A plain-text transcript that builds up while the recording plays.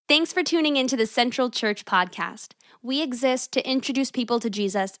Thanks for tuning into the Central Church podcast. We exist to introduce people to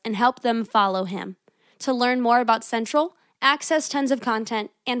Jesus and help them follow him. To learn more about Central, access tons of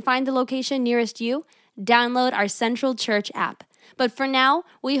content, and find the location nearest you, download our Central Church app. But for now,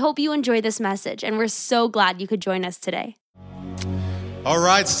 we hope you enjoy this message, and we're so glad you could join us today. All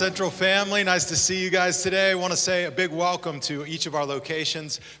right, Central family, nice to see you guys today. I want to say a big welcome to each of our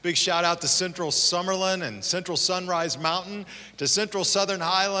locations. Big shout out to Central Summerlin and Central Sunrise Mountain, to Central Southern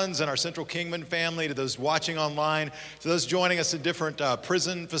Highlands and our Central Kingman family, to those watching online, to those joining us in different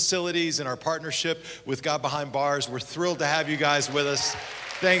prison facilities in our partnership with God Behind Bars. We're thrilled to have you guys with us.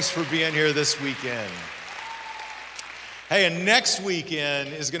 Thanks for being here this weekend. Hey, and next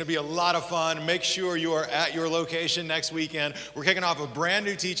weekend is going to be a lot of fun. Make sure you are at your location next weekend. We're kicking off a brand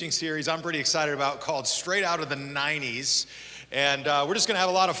new teaching series I'm pretty excited about called Straight Out of the 90s. And we're just going to have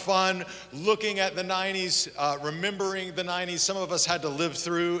a lot of fun looking at the 90s, remembering the 90s. Some of us had to live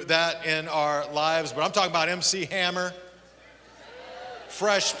through that in our lives, but I'm talking about MC Hammer,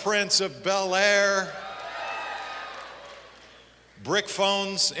 Fresh Prince of Bel-Air, brick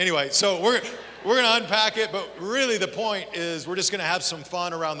phones. Anyway, so we're going to unpack it, but really the point is we're just going to have some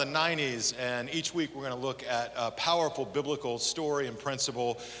fun around the 90s, and each week we're going to look at a powerful biblical story and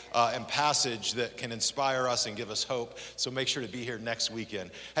principle and passage that can inspire us and give us hope. So make sure to be here next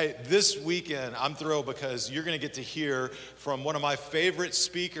weekend. Hey, this weekend I'm thrilled because you're going to get to hear from one of my favorite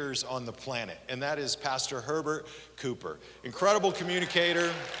speakers on the planet, and that is Pastor Herbert Cooper. Incredible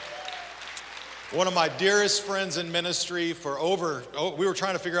communicator. One of my dearest friends in ministry for we were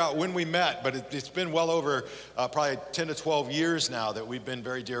trying to figure out when we met, but it's been well over probably 10 to 12 years now that we've been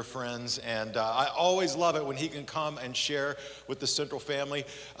very dear friends. And I always love it when he can come and share with the Central family.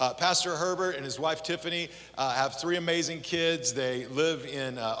 Pastor Herbert and his wife Tiffany have three amazing kids. They live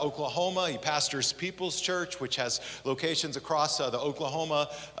in Oklahoma. He pastors People's Church, which has locations across the Oklahoma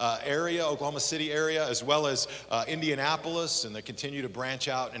City area, as well as Indianapolis. And they continue to branch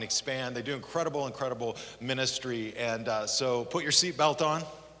out and expand. They do incredible ministry, and so put your seatbelt on.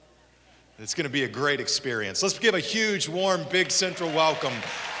 It's going to be a great experience. Let's give a huge, warm, big Central welcome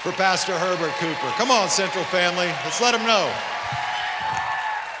for Pastor Herbert Cooper. Come on, Central family. Let's let him know.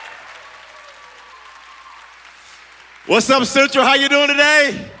 What's up, Central? How you doing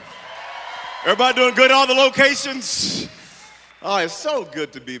today? Everybody doing good in all the locations? Oh, it's so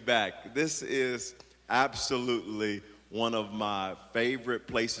good to be back. This is absolutely one of my favorite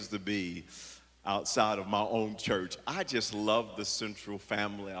places to be outside of my own church. I just love the Central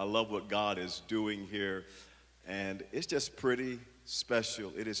family. I love what God is doing here, and it's just pretty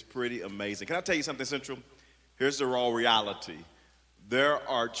special. It is pretty amazing. Can I tell you something, Central? Here's the raw reality. There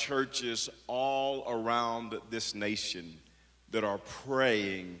are churches all around this nation that are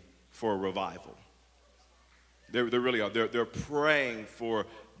praying for a revival. They really are. They're praying for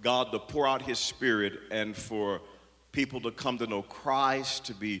God to pour out his Spirit and for people to come to know Christ,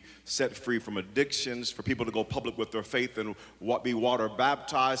 to be set free from addictions, for people to go public with their faith and be water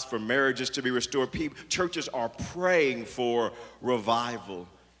baptized, for marriages to be restored. Churches are praying for revival.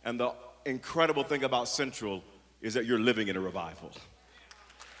 And the incredible thing about Central is that you're living in a revival.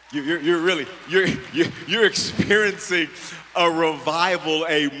 You're experiencing a revival,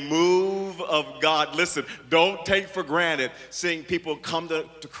 a move of God. Listen, don't take for granted seeing people come to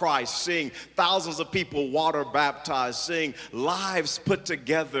Christ, seeing thousands of people water baptized, seeing lives put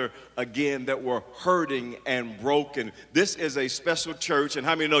together again that were hurting and broken. This is a special church, and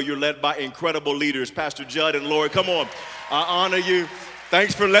how many know you're led by incredible leaders? Pastor Judd and Lori, come on. I honor you.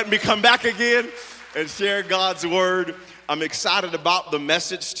 Thanks for letting me come back again and share God's word. I'm excited about the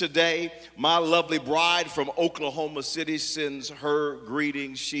message today. My lovely bride from Oklahoma City sends her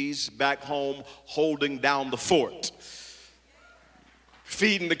greetings. She's back home holding down the fort,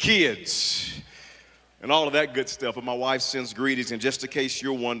 feeding the kids, and all of that good stuff. And my wife sends greetings. And just in case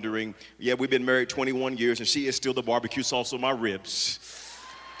you're wondering, yeah, we've been married 21 years, and she is still the barbecue sauce on my ribs.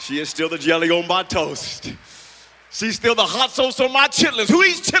 She is still the jelly on my toast. She's still the hot sauce on my chitlins. Who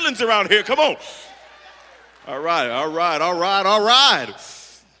eats chitlins around here? Come on. All right.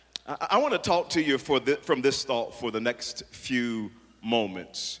 I want to talk to you from this thought for the next few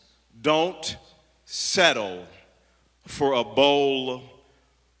moments. Don't settle for a bowl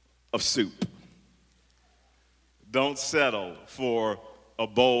of soup. Don't settle for a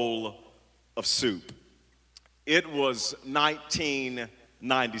bowl of soup. It was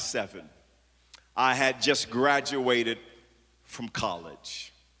 1997. I had just graduated from college.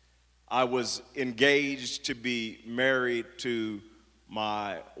 I was engaged to be married to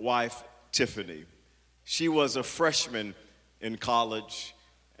my wife, Tiffany. She was a freshman in college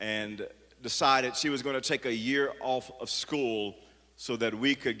and decided she was going to take a year off of school so that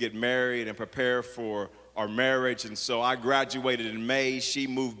we could get married and prepare for our marriage. And so I graduated in May. She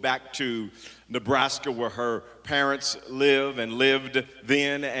moved back to Nebraska where her parents live and lived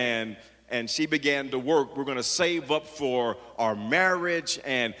then, and she began to work. We're going to save up for our marriage.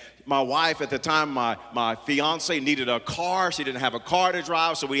 And my wife at the time, my fiance, needed a car. She didn't have a car to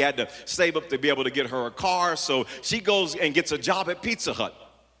drive, so we had to save up to be able to get her a car. So she goes and gets a job at Pizza Hut.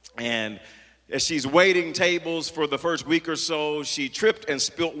 And as she's waiting tables for the first week or so, she tripped and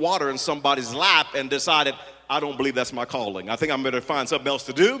spilt water in somebody's lap and decided, I don't believe that's my calling. I think I'm going to find something else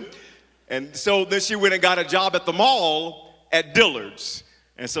to do. And so then she went and got a job at the mall at Dillard's.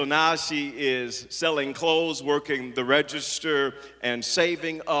 And so now she is selling clothes, working the register, and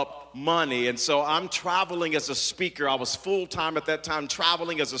saving up money. And so I'm traveling as a speaker. I was full-time at that time,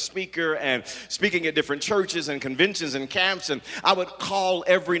 traveling as a speaker and speaking at different churches and conventions and camps. And I would call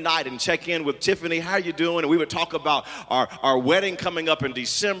every night and check in with Tiffany, how you doing? And we would talk about our wedding coming up in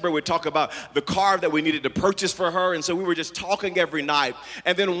December. We'd talk about the car that we needed to purchase for her. And so we were just talking every night.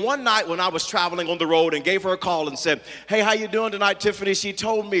 And then one night when I was traveling on the road and gave her a call and said, hey, how you doing tonight, Tiffany? She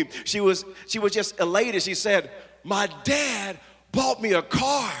told me she was just elated. She said, my dad bought me a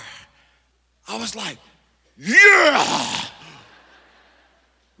car. I was like, yeah,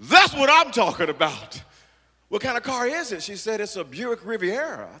 that's what I'm talking about. What kind of car is it? She said, it's a Buick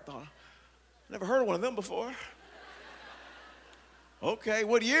Riviera. I thought, never heard of one of them before. Okay,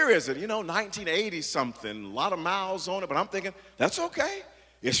 what year is it? 1980 something, a lot of miles on it, but I'm thinking, that's okay.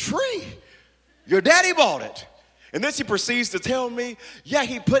 It's free. Your daddy bought it. And then she proceeds to tell me, yeah,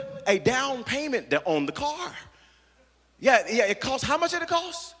 he put a down payment on the car. Yeah, it cost, how much did it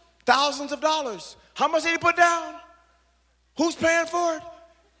cost? Thousands of dollars. How much did he put down? Who's paying for it?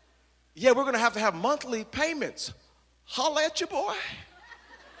 Yeah, we're going to have monthly payments. Holla at your boy.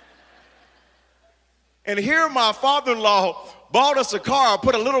 And here my father-in-law bought us a car,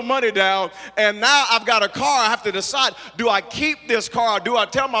 put a little money down, and now I've got a car. I have to decide, do I keep this car? Do I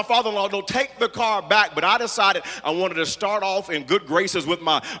tell my father-in-law, no, take the car back? But I decided I wanted to start off in good graces with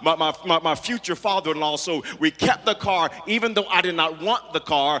my future father-in-law, so we kept the car, even though I did not want the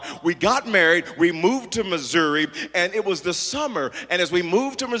car. We got married, we moved to Missouri, and it was the summer, and as we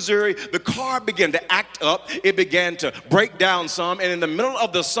moved to Missouri, the car began to act up. It began to break down some, and in the middle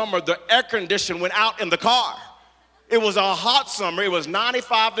of the summer, the air conditioner went out in the car. It was a hot summer. It was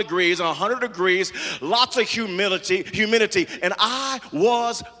 95 degrees, 100 degrees, lots of humidity, and I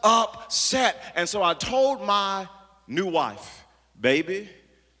was upset. And so I told my new wife, baby,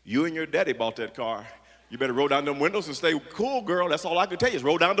 you and your daddy bought that car. You better roll down them windows and stay cool, girl. That's all I can tell you is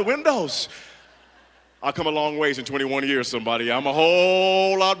roll down the windows. I've come a long ways in 21 years, somebody. I'm a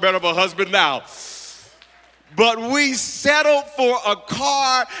whole lot better of a husband now. But we settled for a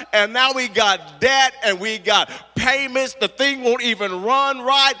car, and now we got debt, and we got payments. The thing won't even run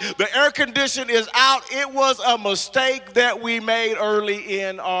right. The air condition is out. It was a mistake that we made early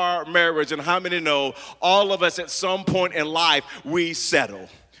in our marriage. And how many know all of us at some point in life, we settle.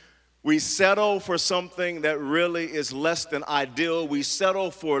 We settle for something that really is less than ideal. We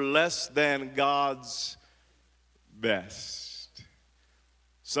settle for less than God's best.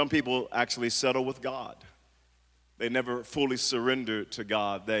 Some people actually settle with God. They never fully surrender to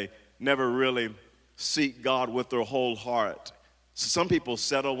God. They never really seek God with their whole heart. So some people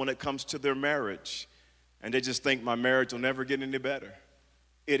settle when it comes to their marriage, and they just think my marriage will never get any better.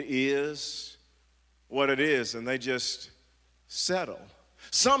 It is what it is, and they just settle.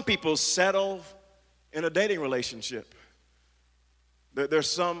 Some people settle in a dating relationship.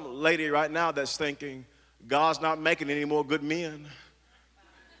 There's some lady right now that's thinking, God's not making any more good men,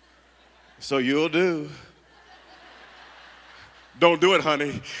 so you'll do. Don't do it,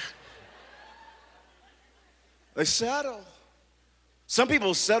 honey. They settle. Some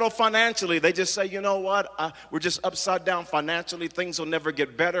people settle financially. They just say, you know what? We're just upside down financially. Things will never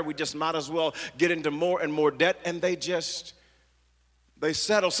get better. We just might as well get into more and more debt. And they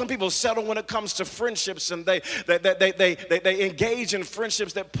settle. Some people settle when it comes to friendships, and they engage in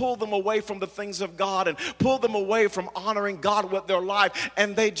friendships that pull them away from the things of God and pull them away from honoring God with their life.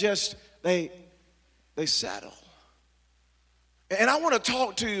 And they settle. And I want to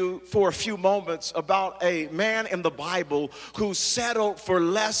talk to you for a few moments about a man in the Bible who settled for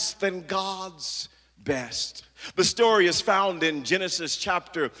less than God's best. The story is found in Genesis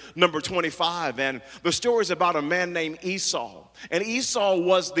chapter number 25, and the story is about a man named Esau. And Esau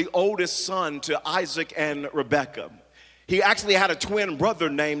was the oldest son to Isaac and Rebekah. He actually had a twin brother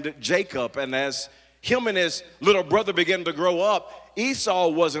named Jacob, and as him and his little brother began to grow up, Esau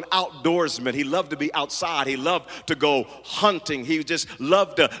was an outdoorsman. He loved to be outside. He loved to go hunting. He just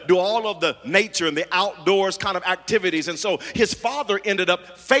loved to do all of the nature and the outdoors kind of activities. And so his father ended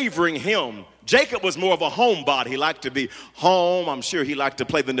up favoring him. Jacob was more of a homebody. He liked to be home. I'm sure he liked to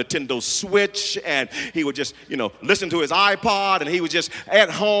play the Nintendo Switch, and he would just, listen to his iPod, and he was just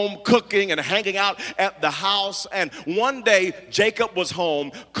at home cooking and hanging out at the house. And one day, Jacob was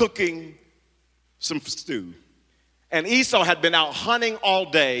home cooking some stew. And Esau had been out hunting all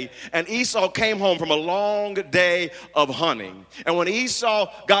day, and Esau came home from a long day of hunting. And when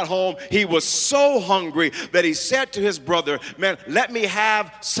Esau got home, he was so hungry that he said to his brother, man, let me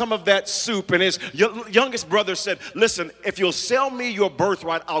have some of that soup. And his youngest brother said, listen, if you'll sell me your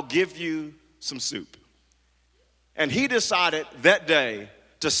birthright, I'll give you some soup. And he decided that day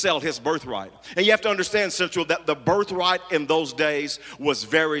to sell his birthright. And you have to understand, Central, that the birthright in those days was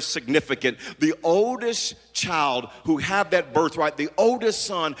very significant. The oldest child who had that birthright, the oldest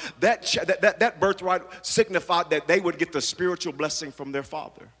son, that birthright signified that they would get the spiritual blessing from their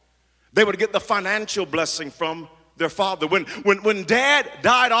father. They would get the financial blessing from their father. When dad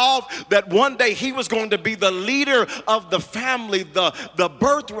died off, that one day he was going to be the leader of the family, the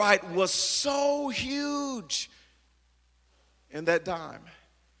birthright was so huge in that time.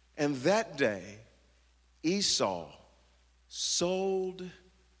 And that day, Esau sold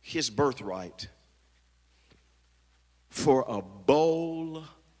his birthright for a bowl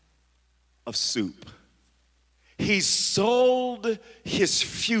of soup. He sold his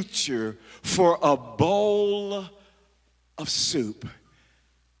future for a bowl of soup.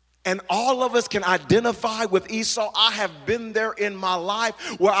 And all of us can identify with Esau. I have been there in my life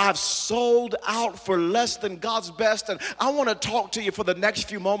where I've sold out for less than God's best. And I want to talk to you for the next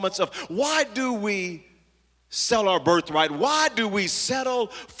few moments of why do we sell our birthright? Why do we settle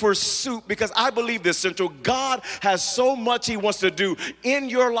for soup? Because I believe this, Central. God has so much he wants to do in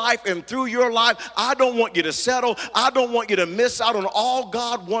your life and through your life. I don't want you to settle. I don't want you to miss out on all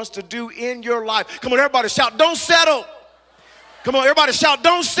God wants to do in your life. Come on, everybody shout, don't settle. Come on, everybody shout,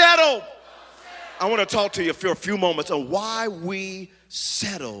 don't settle. I want to talk to you for a few moments on why we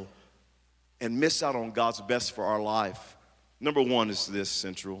settle and miss out on God's best for our life. Number one is this,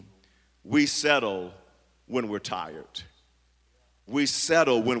 Central. We settle when we're tired. We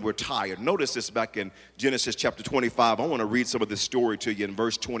settle when we're tired. Notice this back in Genesis chapter 25. I want to read some of this story to you. In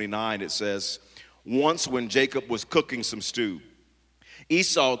verse 29, it says, once when Jacob was cooking some stew,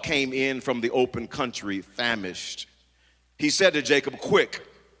 Esau came in from the open country famished. He said to Jacob, quick,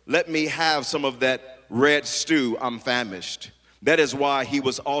 let me have some of that red stew. I'm famished. That is why he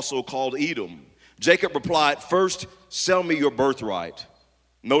was also called Edom. Jacob replied, first, sell me your birthright.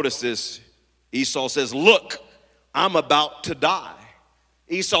 Notice this. Esau says, look, I'm about to die.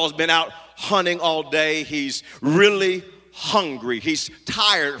 Esau's been out hunting all day. He's really hungry. He's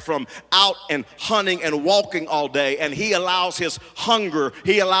tired from out and hunting and walking all day. And he allows his hunger,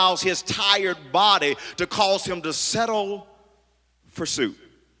 he allows his tired body to cause him to settle for soup.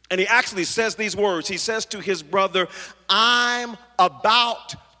 And he actually says these words. He says to his brother, I'm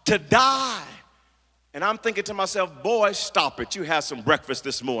about to die. And I'm thinking to myself, boy, stop it. You had some breakfast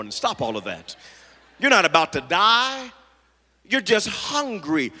this morning. Stop all of that. You're not about to die. You're just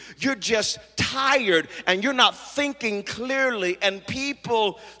hungry. You're just tired, and you're not thinking clearly. And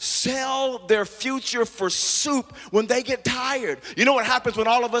people sell their future for soup when they get tired. You know what happens when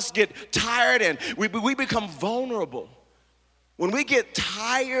all of us get tired and we become vulnerable? When we get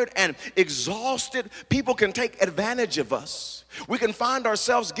tired and exhausted, people can take advantage of us. We can find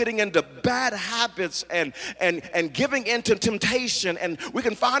ourselves getting into bad habits and giving into temptation. And we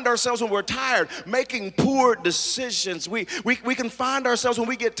can find ourselves when we're tired making poor decisions. We can find ourselves when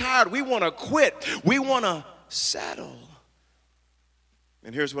we get tired, we want to quit. We want to settle.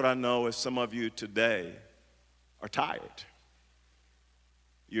 And here's what I know is some of you today are tired.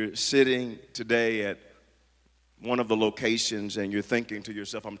 You're sitting today at one of the locations and you're thinking to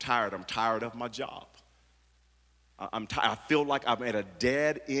yourself, I'm tired of my job. I feel like I'm at a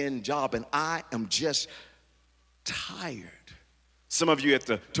dead-end job and I am just tired. Some of you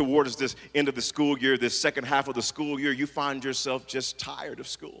towards this end of the school year, this second half of the school year, you find yourself just tired of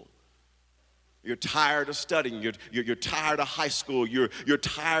school. You're tired of studying. You're tired of high school. You're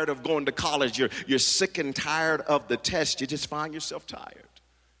tired of going to college. You're sick and tired of the test. You just find yourself tired.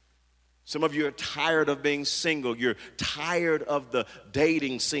 Some of you are tired of being single. You're tired of the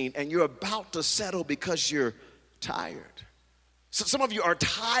dating scene, and you're about to settle because you're tired. So some of you are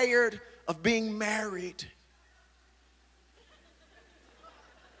tired of being married.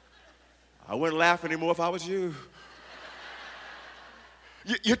 I wouldn't laugh anymore if I was you.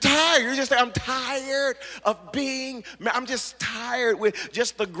 You're tired. You're just, I'm tired of I'm just tired with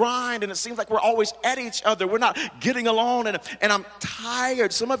just the grind. And it seems like we're always at each other. We're not getting along. And I'm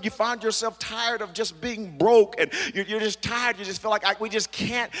tired. Some of you find yourself tired of just being broke. And you're just tired. You just feel like we just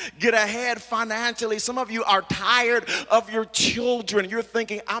can't get ahead financially. Some of you are tired of your children. You're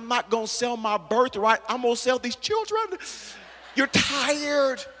thinking, I'm not going to sell my birthright. I'm going to sell these children. You're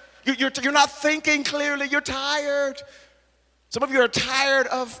tired. You're not thinking clearly. You're tired. Some of you are tired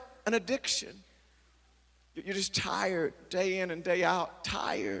of an addiction. You're just tired day in and day out,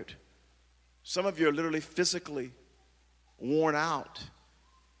 tired. Some of you are literally physically worn out.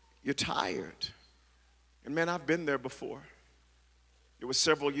 You're tired. And man, I've been there before. It was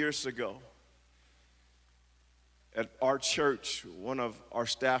several years ago. At our church, one of our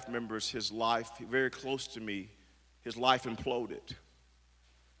staff members, his life, very close to me, his life imploded.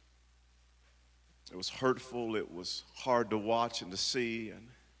 It was hurtful. It was hard to watch and to see. And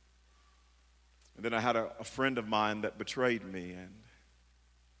then I had a friend of mine that betrayed me. And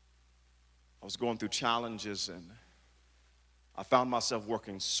I was going through challenges. And I found myself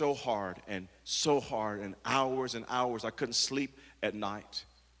working so hard and hours and hours. I couldn't sleep at night.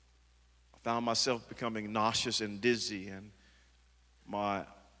 I found myself becoming nauseous and dizzy. And my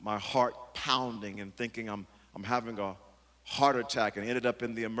heart pounding and thinking I'm having a heart attack, and ended up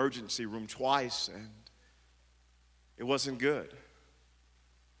in the emergency room twice, and it wasn't good.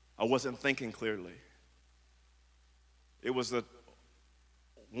 I wasn't thinking clearly. It was the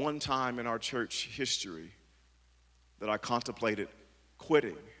one time in our church history that I contemplated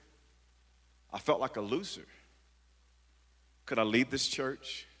quitting. I felt like a loser. Could I lead this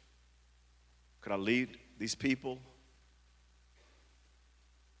church? Could I lead these people?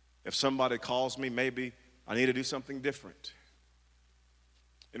 If somebody calls me, maybe I need to do something different.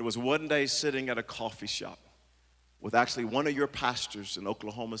 And it was one day sitting at a coffee shop with actually one of your pastors in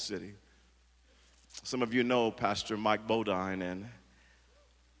Oklahoma City. Some of you know Pastor Mike Bodine, and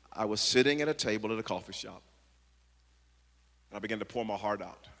I was sitting at a table at a coffee shop. And I began to pour my heart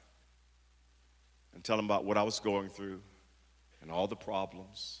out and tell him about what I was going through and all the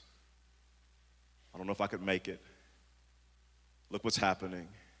problems. I don't know if I could make it. Look what's happening.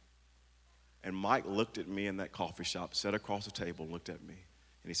 And Mike looked at me in that coffee shop, sat across the table, looked at me,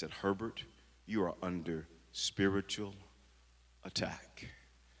 and he said, Herbert, you are under spiritual attack.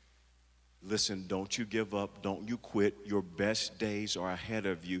 Listen, don't you give up. Don't you quit. Your best days are ahead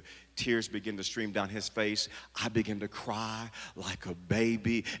of you. Tears began to stream down his face. I began to cry like a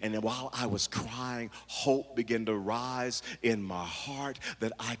baby. And then while I was crying, hope began to rise in my heart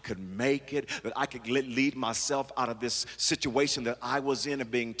that I could make it, that I could lead myself out of this situation that I was in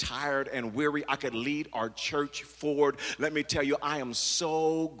of being tired and weary. I could lead our church forward. Let me tell you, I am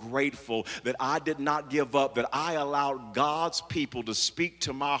so grateful that I did not give up, that I allowed God's people to speak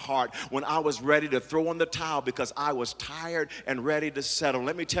to my heart when I was ready to throw in the towel because I was tired and ready to settle.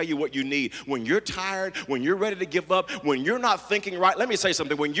 Let me tell you what you need. When you're tired, when you're ready to give up, when you're not thinking right, let me say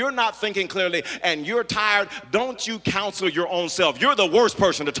something. When you're not thinking clearly and you're tired, don't you counsel your own self. You're the worst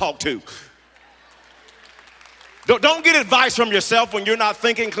person to talk to. Don't get advice from yourself when you're not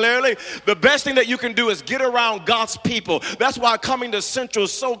thinking clearly. The best thing that you can do is get around God's people. That's why coming to Central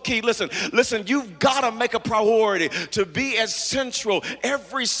is so key. Listen, you've got to make a priority to be at Central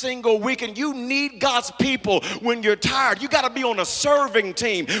every single week. And you need God's people when you're tired. You got to be on a serving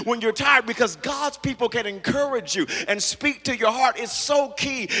team when you're tired because God's people can encourage you and speak to your heart. It's so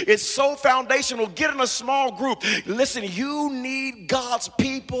key. It's so foundational. Get in a small group. Listen, you need God's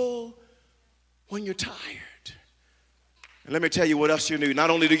people when you're tired. And let me tell you what else you need. Not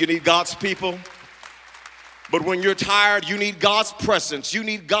only do you need God's people, but when you're tired, you need God's presence. You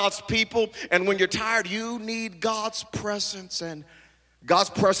need God's people. And when you're tired, you need God's presence. And God's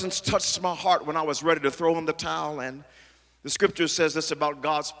presence touched my heart when I was ready to throw in the towel. And the scripture says this about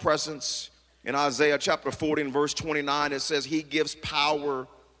God's presence. In Isaiah chapter 40 and verse 29, it says, He gives power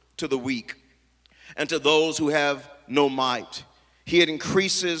to the weak and to those who have no might. He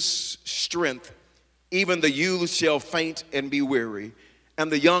increases strength. Even the youth shall faint and be weary, and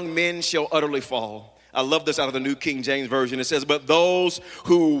the young men shall utterly fall. I love this out of the New King James Version. It says, but those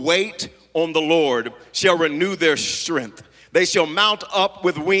who wait on the Lord shall renew their strength. They shall mount up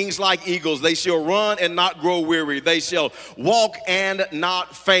with wings like eagles. They shall run and not grow weary. They shall walk and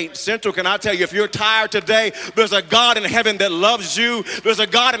not faint. Central, can I tell you, if you're tired today, there's a God in heaven that loves you. There's a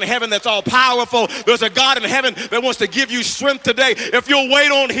God in heaven that's all powerful. There's a God in heaven that wants to give you strength today. If you'll wait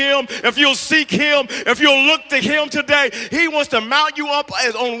on Him, if you'll seek Him, if you'll look to Him today, He wants to mount you up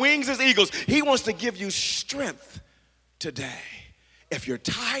on wings as eagles. He wants to give you strength today. if you're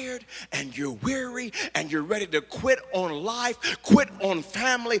tired and you're weary and you're ready to quit on life, quit on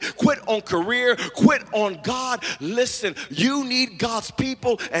family, quit on career, quit on God, listen, you need God's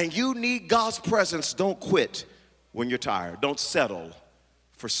people and you need God's presence. Don't quit when you're tired. Don't settle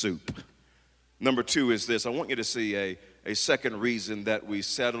for soup. Number two is this. I want you to see a second reason that we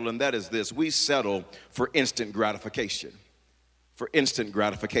settle, and that is this. We settle for instant gratification. For instant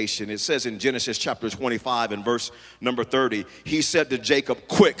gratification. It says in Genesis chapter 25 and verse number 30, he said to Jacob,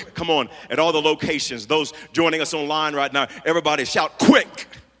 quick, come on, at all the locations, those joining us online right now, everybody shout, quick.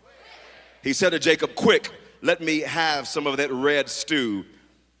 He said to Jacob, quick, let me have some of that red stew.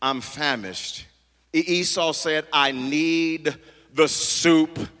 I'm famished. Esau said, I need the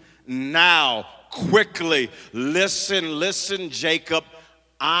soup now, quickly. Listen, Jacob,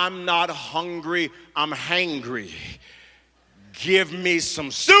 I'm not hungry, I'm hangry. Give me some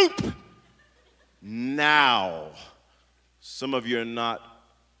soup now. Some of you are not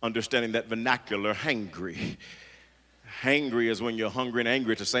understanding that vernacular, hangry. Hangry is when you're hungry and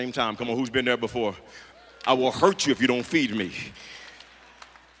angry at the same time. Come on, who's been there before? I will hurt you if you don't feed me.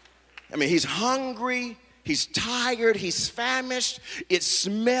 I mean, he's hungry, he's tired, he's famished, it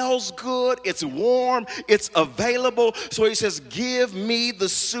smells good, it's warm, it's available. So he says, give me the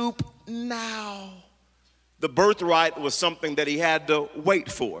soup now. The birthright was something that he had to wait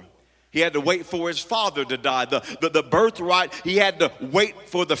for. He had to wait for his father to die. The birthright, he had to wait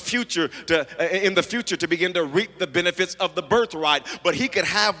for the future in the future to begin to reap the benefits of the birthright. But he could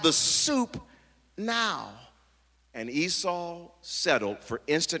have the soup now. And Esau settled for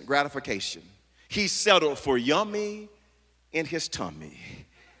instant gratification. He settled for yummy in his tummy.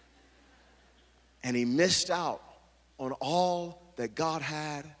 And he missed out on all that God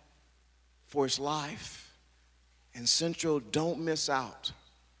had for his life. And Central, don't miss out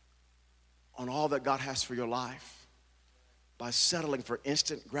on all that God has for your life by settling for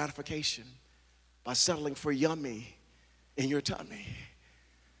instant gratification, by settling for yummy in your tummy.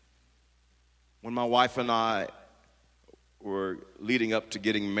 When my wife and I were leading up to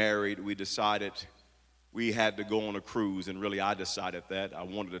getting married, we decided we had to go on a cruise, and really I decided that. I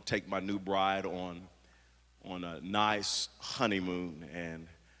wanted to take my new bride on a nice honeymoon, and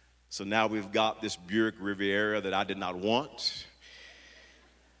so now we've got this Buick Riviera that I did not want.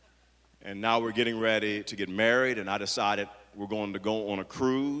 And now we're getting ready to get married, and I decided we're going to go on a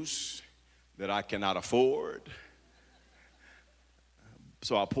cruise that I cannot afford.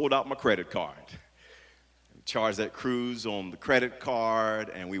 So I pulled out my credit card, charged that cruise on the credit card,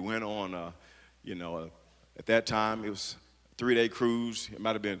 and we went on at that time it was a 3-day cruise. It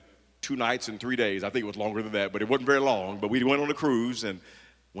might have been 2 nights and 3 days. I think it was longer than that, but it wasn't very long. But we went on a cruise, and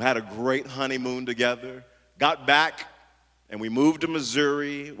we had a great honeymoon together, got back, and we moved to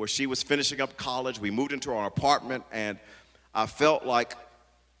Missouri where she was finishing up college. We moved into our apartment, and I felt like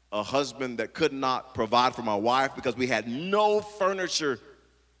a husband that could not provide for my wife because we had no furniture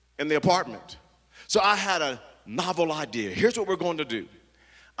in the apartment. So I had a novel idea. Here's what we're going to do.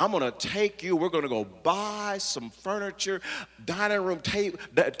 I'm going to take you, we're going to go buy some furniture, dining room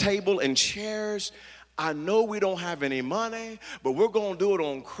table and chairs. I know we don't have any money, but we're going to do it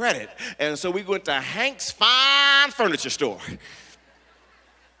on credit. And so we went to Hank's Fine Furniture Store.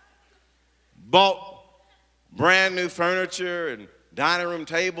 Bought brand new furniture and dining room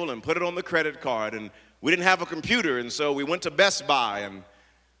table and put it on the credit card. And we didn't have a computer, and so we went to Best Buy and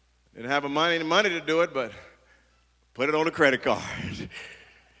didn't have money to do it, but put it on a credit card.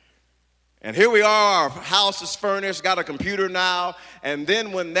 And here we are, our house is furnished, got a computer now, and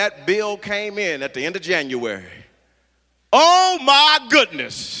then when that bill came in at the end of January, oh my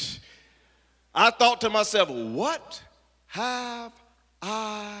goodness, I thought to myself, what have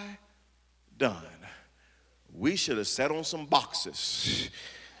I done? We should have sat on some boxes.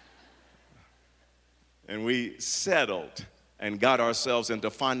 And we settled and got ourselves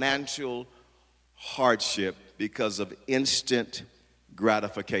into financial hardship because of instant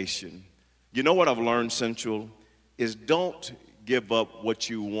gratification. You know what I've learned, Central, is don't give up what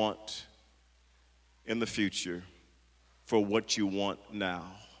you want in the future for what you want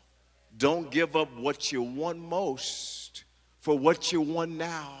now. Don't give up what you want most for what you want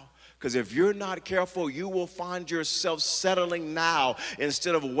now. Because if you're not careful, you will find yourself settling now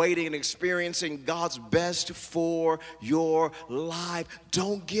instead of waiting and experiencing God's best for your life.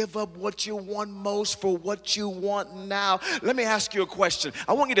 Don't give up what you want most for what you want now. Let me ask you a question.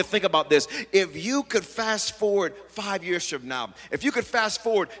 I want you to think about this. If you could fast forward 5 years from now, if you could fast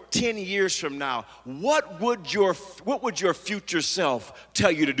forward 10 years from now, what would your future self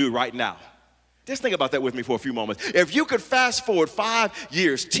tell you to do right now? Just think about that with me for a few moments. If you could fast forward 5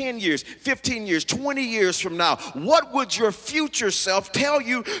 years, 10 years, 15 years, 20 years from now, what would your future self tell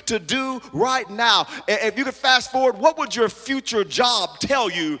you to do right now? If you could fast forward, what would your future job tell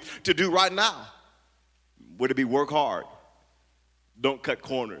you to do right now? Would it be work hard? Don't cut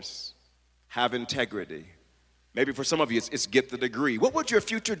corners. Have integrity. Maybe for some of you, it's get the degree. What would your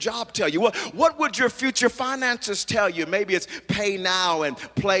future job tell you? What would your future finances tell you? Maybe it's pay now and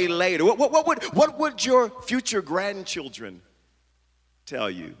play later. What would your future grandchildren tell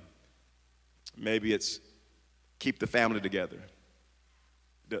you? Maybe it's keep the family together.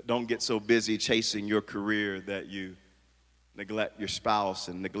 Don't get so busy chasing your career that you neglect your spouse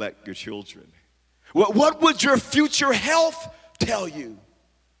and neglect your children. What would your future health tell you?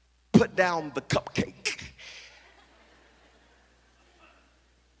 Put down the cupcake.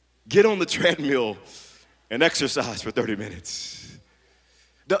 Get on the treadmill and exercise for 30 minutes.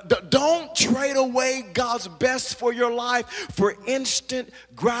 Don't trade away God's best for your life for instant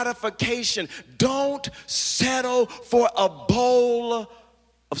gratification. Don't settle for a bowl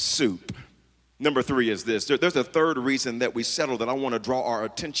of soup. Number 3 is this. There's a third reason that we settle that I want to draw our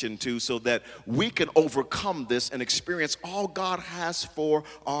attention to so that we can overcome this and experience all God has for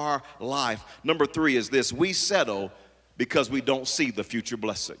our life. Number 3 is this. We settle because we don't see the future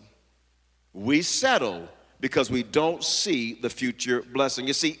blessing. We settle because we don't see the future blessing.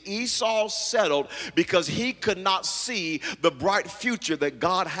 You see, Esau settled because he could not see the bright future that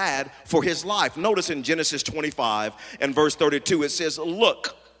God had for his life. Notice in Genesis 25 and verse 32, it says,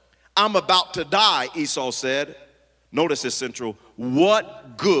 "Look, I'm about to die," Esau said. Notice this central.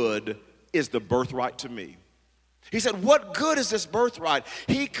 "What good is the birthright to me?" He said, what good is this birthright?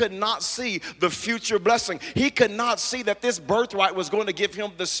 He could not see the future blessing. He could not see that this birthright was going to give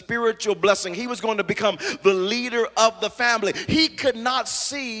him the spiritual blessing. He was going to become the leader of the family. He could not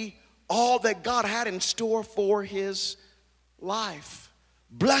see all that God had in store for his life.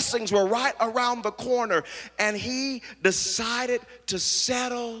 Blessings were right around the corner, and he decided to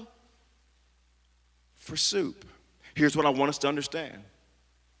settle for soup. Here's what I want us to understand.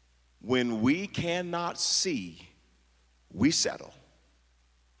 When we cannot see, we settle.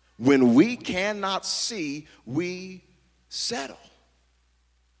 When we cannot see, we settle.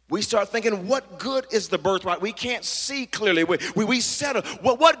 We start thinking, what good is the birthright? We can't see clearly. We settle.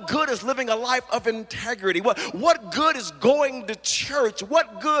 What good is living a life of integrity? What good is going to church?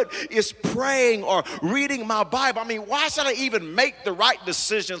 What good is praying or reading my Bible? I mean, why should I even make the right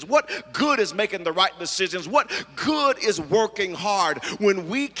decisions? What good is making the right decisions? What good is working hard? When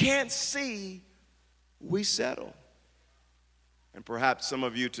we can't see, we settle. And perhaps some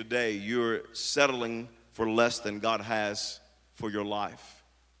of you today, you're settling for less than God has for your life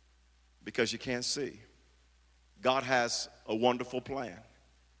because you can't see. God has a wonderful plan.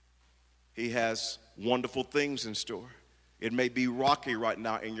 He has wonderful things in store. It may be rocky right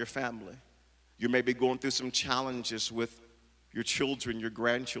now in your family. You may be going through some challenges with your children, your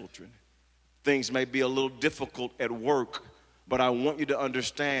grandchildren. Things may be a little difficult at work, but I want you to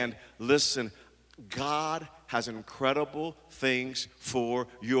understand, listen, God has incredible things for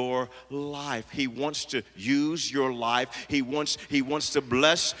your life. He wants to use your life. He wants to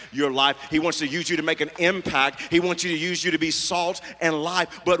bless your life. He wants to use you to make an impact. He wants you to use you to be salt and light.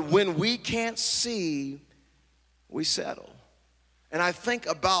 But when we can't see, we settle. And I think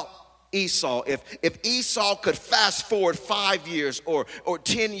about Esau. If Esau could fast forward 5 years or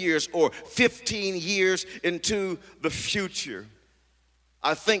 10 years or 15 years into the future,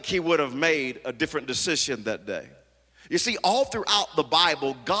 I think he would have made a different decision that day. You see, all throughout the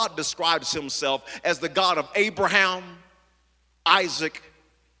Bible, God describes himself as the God of Abraham, Isaac,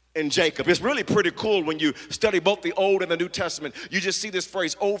 and Jacob. It's really pretty cool when you study both the Old and the New Testament. You just see this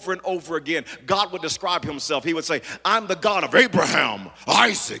phrase over and over again. God would describe himself. He would say, I'm the God of Abraham,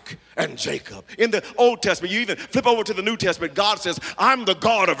 Isaac, and Jacob. In the Old Testament, you even flip over to the New Testament, God says, I'm the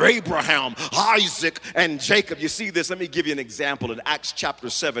God of Abraham, Isaac, and Jacob. You see this? Let me give you an example in Acts chapter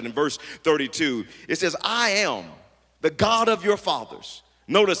 7 and verse 32. It says, I am the God of your fathers.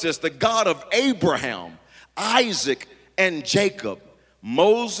 Notice this, the God of Abraham, Isaac, and Jacob.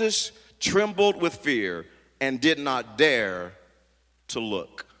 Moses trembled with fear and did not dare to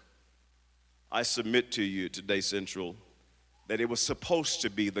look. I submit to you today, Central, that it was supposed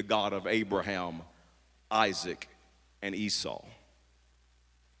to be the God of Abraham, Isaac, and Esau.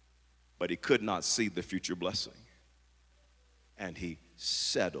 But he could not see the future blessing. And he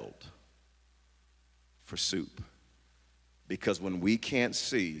settled for soup. Because when we can't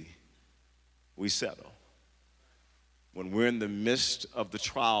see, we settle. when we're in the midst of the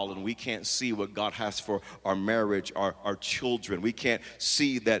trial and we can't see what God has for our marriage, our children, we can't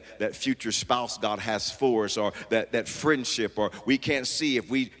see that future spouse God has for us, or that friendship, or we can't see if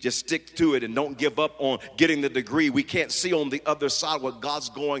we just stick to it and don't give up on getting the degree, we can't see on the other side what God's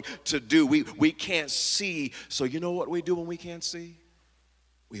going to do. We can't see. So you know what we do when we can't see?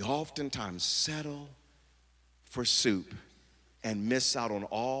 We oftentimes settle for soup and miss out on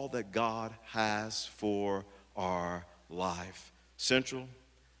all that God has for our life. Central,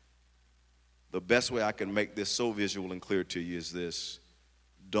 the best way I can make this so visual and clear to you is this: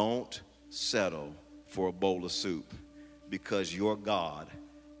 don't settle for a bowl of soup, because your God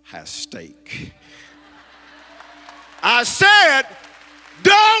has steak. I said,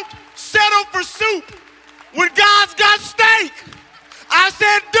 don't settle for soup when God's got steak. I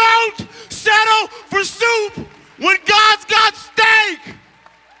said, don't settle for soup when God's got steak.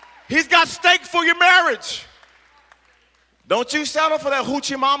 He's got steak for your marriage. Don't you settle for that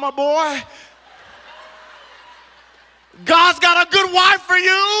hoochie mama, boy. God's got a good wife for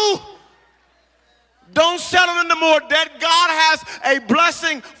you. Don't settle into more debt. God has a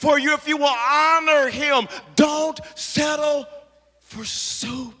blessing for you if you will honor him. Don't settle for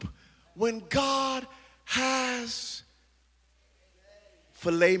soup when God has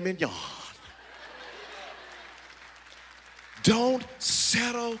filet mignon. Don't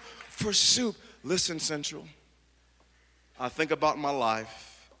settle for soup. Listen, Central, I think about my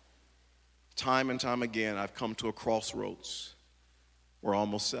life. Time and time again, I've come to a crossroads where I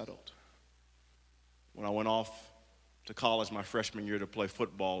almost settled. When I went off to college my freshman year to play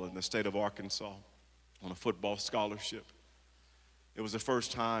football in the state of Arkansas on a football scholarship, it was the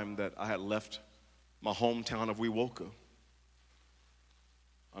first time that I had left my hometown of Wewoka.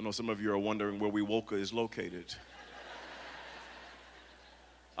 I know some of you are wondering where Wewoka is located.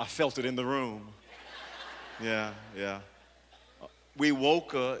 I felt it in the room. Yeah.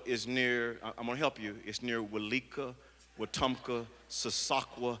 Wewoka is near, I'm going to help you, it's near Walika, Wetumpka,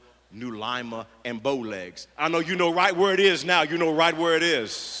 Sasakwa, New Lima, and Bowlegs. I know you know right where it is now. You know right where it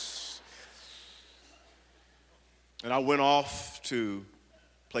is. And I went off to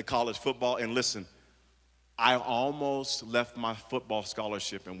play college football, and listen, I almost left my football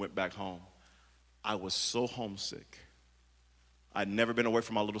scholarship and went back home. I was so homesick. I'd never been away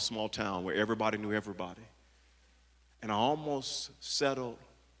from my little small town where everybody knew everybody. And I almost settled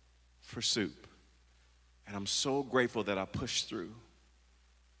for soup. And I'm so grateful that I pushed through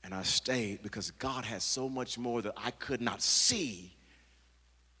and I stayed, because God has so much more that I could not see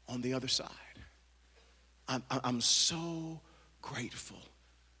on the other side. I'm so grateful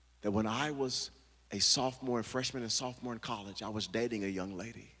that when I was a freshman and sophomore in college, I was dating a young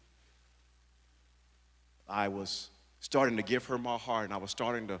lady. I was starting to give her my heart, and I was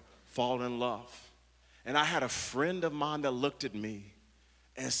starting to fall in love. And I had a friend of mine that looked at me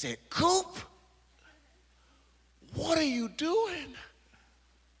and said, "Coop, what are you doing?"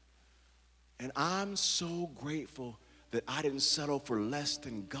 And I'm so grateful that I didn't settle for less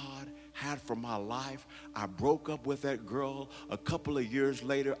than God had for my life. I broke up with that girl. A couple of years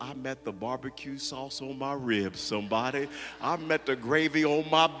later, I met the barbecue sauce on my ribs, somebody. I met the gravy on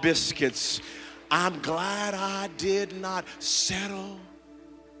my biscuits. I'm glad I did not settle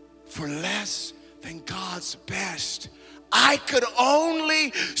for less than God's best. I could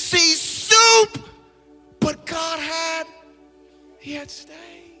only see soup, but God had steak.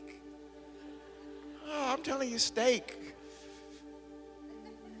 Oh, I'm telling you, steak.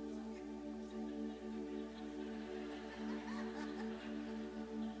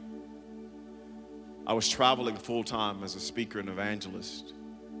 I was traveling full-time as a speaker and evangelist.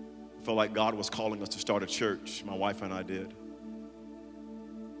 I felt like God was calling us to start a church. My wife and I did.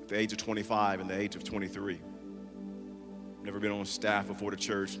 At the age of 25 and the age of 23. Never been on staff before the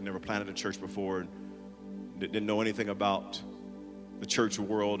church, never planted a church before, and didn't know anything about the church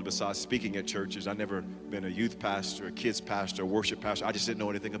world besides speaking at churches. I'd never been a youth pastor, a kids pastor, a worship pastor. I just didn't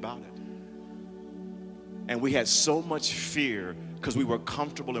know anything about it. And we had so much fear because we were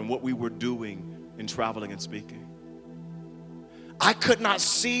comfortable in what we were doing in traveling and speaking. I could not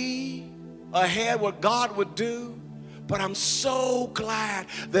see ahead what God would do, but I'm so glad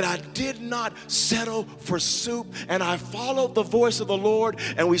that I did not settle for soup, and I followed the voice of the Lord,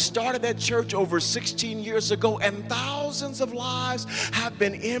 and we started that church over 16 years ago, and thousands of lives have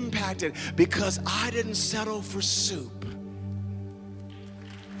been impacted because I didn't settle for soup.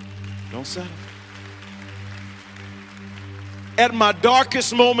 Don't settle. At my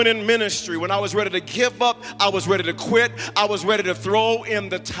darkest moment in ministry, when I was ready to give up, I was ready to quit, I was ready to throw in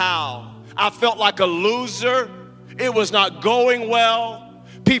the towel. I felt like a loser. It was not going well.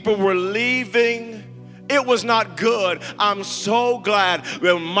 People were leaving. It was not good. I'm so glad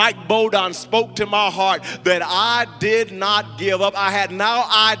when Mike Bodon spoke to my heart that I did not give up. I had no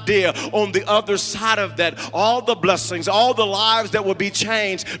idea on the other side of that, all the blessings, all the lives that would be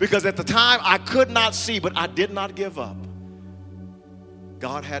changed, because at the time I could not see, but I did not give up.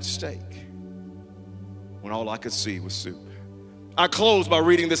 God had steak when all I could see was soup. I close by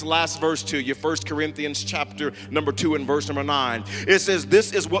reading this last verse to you, 1 Corinthians chapter number 2 and verse number 9. It says,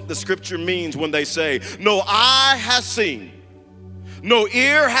 this is what the scripture means when they say, no eye has seen, no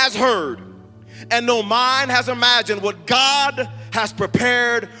ear has heard, and no mind has imagined what God has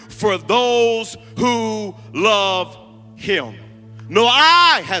prepared for those who love him. No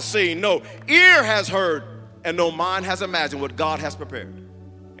eye has seen, no ear has heard, and no mind has imagined what God has prepared.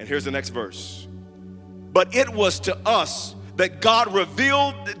 And here's the next verse. But it was to us that God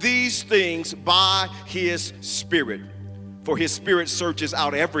revealed these things by his Spirit. For his Spirit searches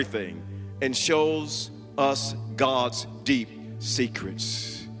out everything and shows us God's deep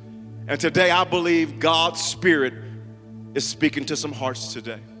secrets. And today I believe God's Spirit is speaking to some hearts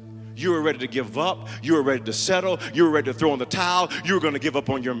today. You were ready to give up. You were ready to settle. You were ready to throw in the towel. You were going to give up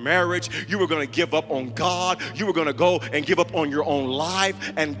on your marriage. You were going to give up on God. You were going to go and give up on your own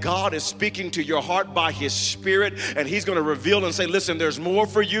life. And God is speaking to your heart by his Spirit. And he's going to reveal and say, listen, there's more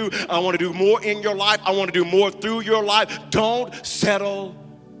for you. I want to do more in your life. I want to do more through your life. Don't settle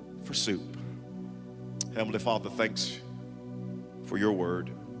for soup. Heavenly Father, thanks for your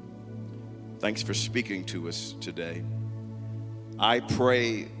word. Thanks for speaking to us today. I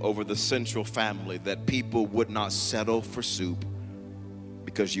pray over the Central family that people would not settle for soup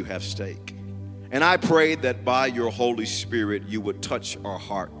because you have steak. And I pray that by your Holy Spirit, you would touch our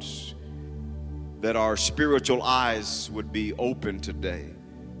hearts, that our spiritual eyes would be open today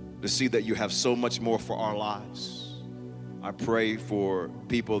to see that you have so much more for our lives. I pray for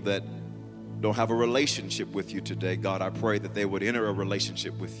people that don't have a relationship with you today. God, I pray that they would enter a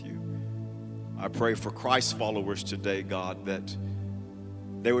relationship with you. I pray for Christ followers today, God, that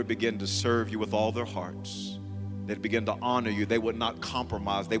they would begin to serve you with all their hearts. They'd begin to honor you. They would not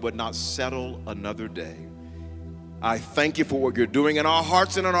compromise. They would not settle another day. I thank you for what you're doing in our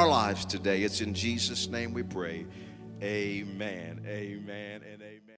hearts and in our lives today. It's in Jesus' name we pray. Amen, amen, and amen.